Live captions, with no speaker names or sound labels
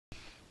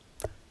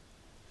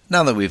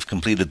Now that we've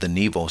completed the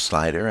Niveau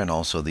slider and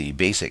also the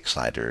basic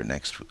slider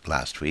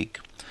last week,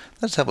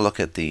 let's have a look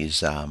at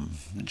these.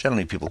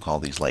 Generally people call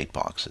these light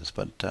boxes,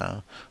 but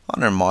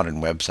on our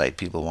modern website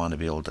people want to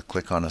be able to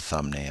click on a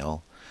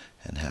thumbnail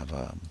and have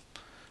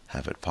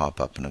it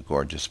pop up in a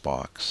gorgeous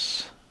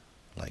box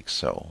like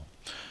so.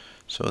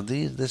 So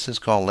this is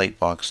called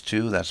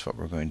Lightbox2. That's what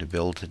we're going to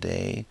build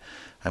today.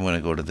 I'm going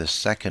to go to this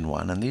second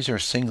one, and these are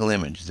single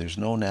image. There's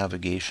no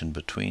navigation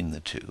between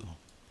the two.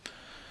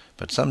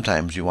 But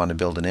sometimes you want to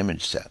build an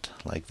image set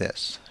like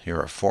this. Here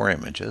are 4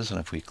 images, and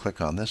if we click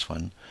on this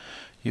one,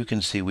 you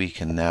can see we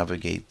can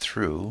navigate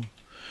through.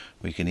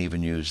 We can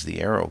even use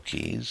the arrow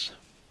keys.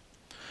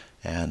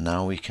 And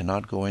now we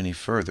cannot go any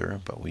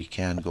further, but we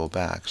can go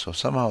back. So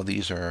somehow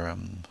these are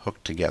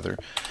hooked together,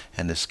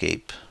 and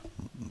escape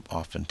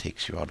often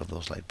takes you out of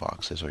those light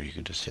boxes, or you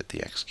can just hit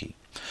the X key.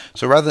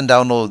 So rather than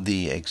download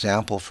the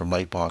example from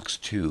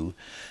Lightbox2,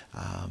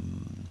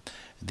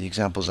 the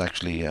examples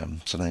actually,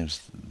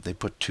 sometimes they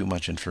put too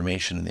much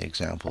information in the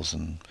examples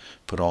and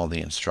put all the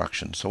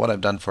instructions. So what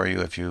I've done for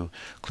you, if you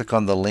click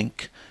on the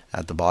link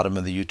at the bottom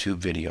of the YouTube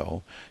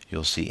video,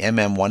 you'll see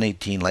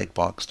mm118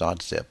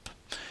 lightbox.zip.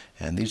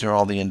 And these are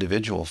all the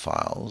individual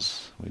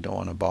files. We don't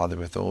want to bother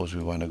with those.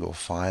 We want to go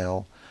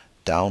File,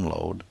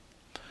 Download,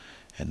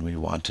 and we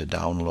want to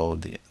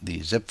download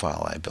the zip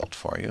file I built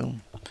for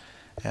you.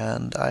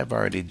 And I've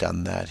already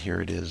done that.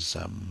 Here it is.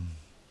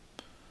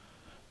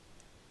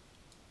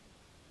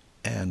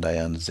 And I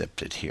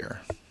unzipped it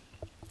here.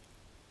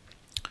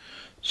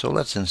 So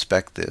let's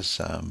inspect this.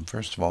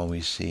 First of all,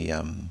 we see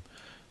our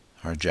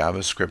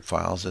JavaScript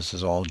files. This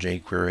is all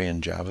jQuery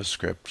and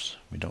JavaScript.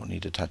 We don't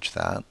need to touch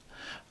that.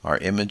 Our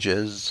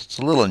images, it's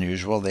a little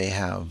unusual. They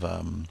have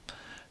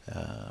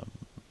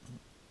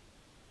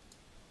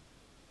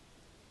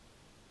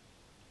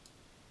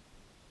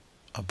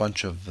a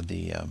bunch of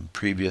the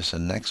previous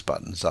and next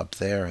buttons up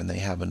there, and they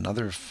have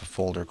another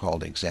folder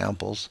called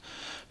examples.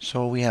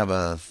 So we have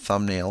a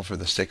thumbnail for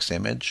the 6th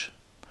image,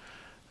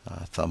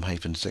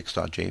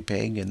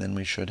 thumb-6.jpg, and then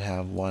we should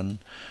have one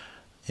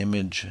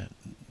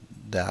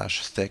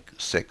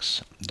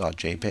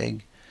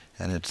image-thick6.jpg,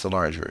 and it's the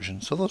large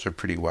version. So those are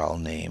pretty well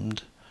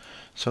named.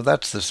 So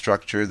that's the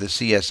structure. The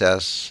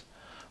CSS,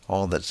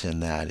 all that's in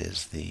that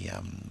is the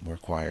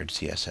required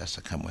CSS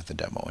that come with the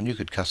demo. And you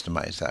could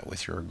customize that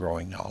with your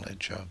growing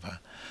knowledge of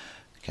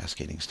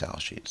cascading style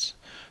sheets.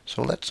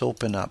 So let's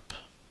open up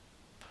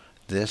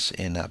this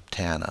in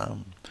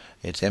Aptana.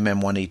 It's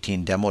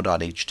mm118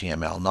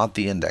 demo.html, not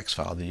the index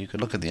file. You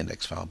could look at the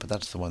index file, but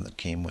that's the one that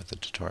came with the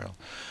tutorial.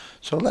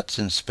 So let's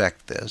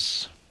inspect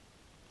this.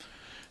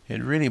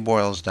 It really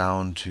boils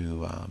down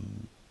to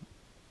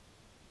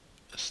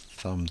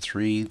thumb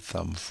 3,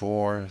 thumb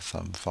 4,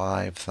 thumb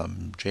 5,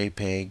 thumb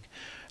JPEG.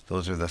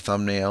 Those are the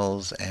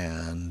thumbnails,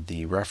 and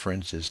the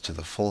reference is to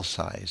the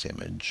full-size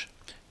image.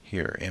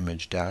 Here,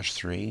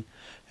 image-3,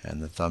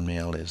 and the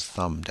thumbnail is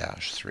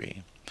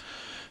thumb-3.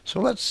 So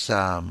let's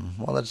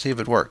see if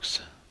it works.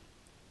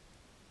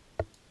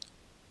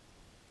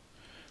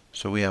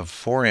 So we have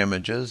 4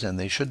 images, and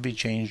they should be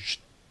changed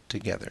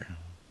together.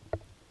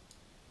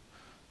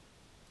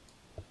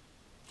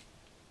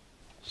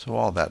 So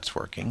all that's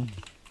working.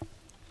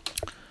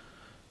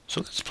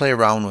 So let's play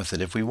around with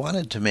it. If we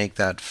wanted to make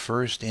that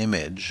first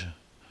image,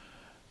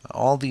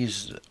 all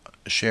these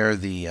share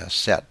the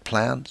set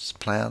plants,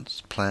 plants,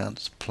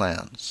 plants,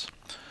 plants.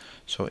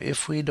 So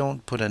if we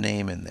don't put a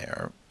name in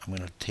there, I'm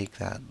going to take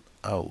that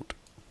out.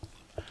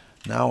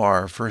 Now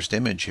our first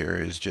image here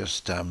is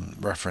just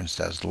referenced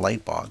as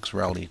lightbox,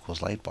 rel equals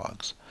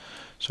lightbox.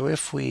 So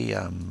if we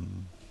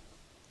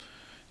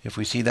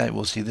see that,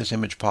 we'll see this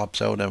image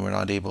pops out and we're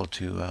not able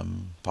to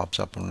pops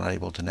up and we're not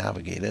able to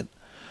navigate it.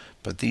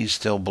 But these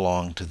still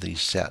belong to the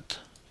set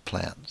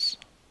plants.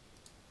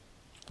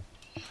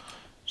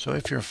 So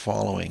if you're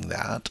following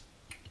that,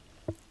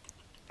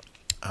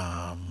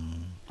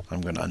 I'm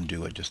going to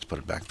undo it just to put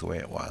it back the way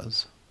it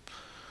was.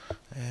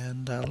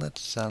 And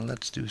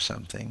let's do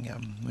something.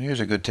 Here's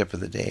a good tip of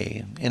the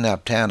day. In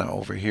Aptana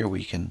over here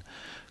we can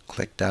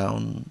click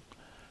down.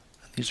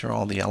 These are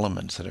all the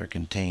elements that are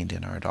contained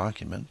in our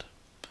document.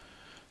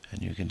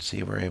 And you can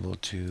see we're able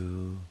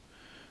to,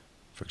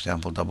 for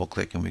example, double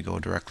click and we go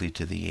directly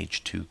to the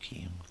H2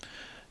 key,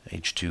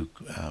 H2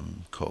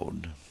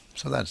 code.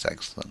 So that's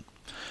excellent.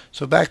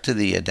 So back to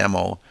the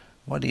demo.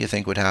 What do you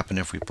think would happen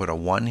if we put a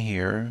 1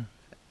 here,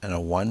 and a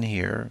 1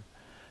 here,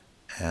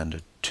 and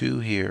a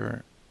 2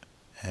 here,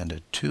 and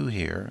a 2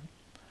 here?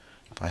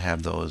 If I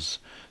have those.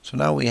 So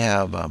now we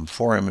have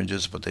 4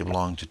 images, but they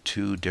belong to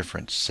 2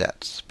 different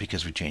sets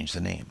because we changed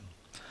the name.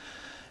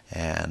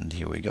 And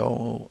here we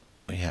go.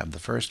 We have the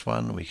first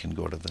one. We can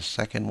go to the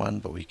second one,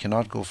 but we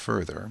cannot go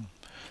further.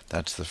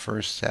 That's the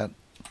first set.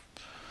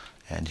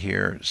 And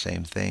here,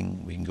 same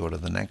thing. We can go to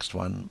the next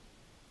one,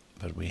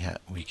 but we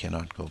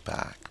cannot go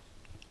back.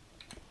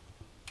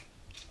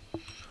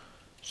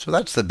 So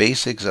that's the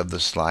basics of the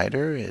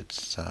slider.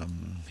 It's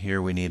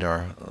here we need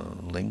our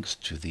links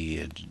to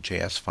the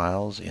JS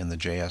files in the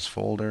JS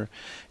folder,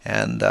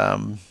 and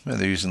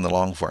they're using the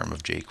long form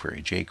of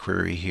jQuery.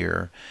 jQuery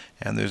here,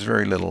 and there's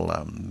very little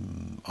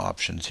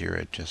options here.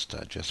 It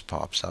just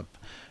pops up,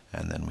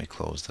 and then we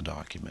close the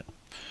document.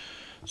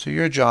 So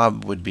your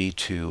job would be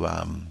to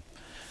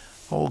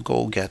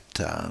go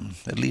get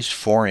at least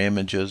 4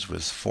 images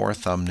with 4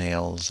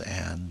 thumbnails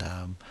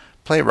and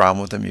play around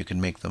with them. You can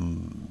make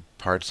them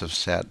parts of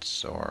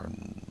sets or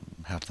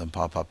have them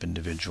pop up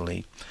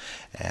individually.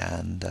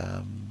 And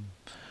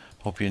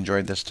hope you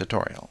enjoyed this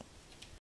tutorial.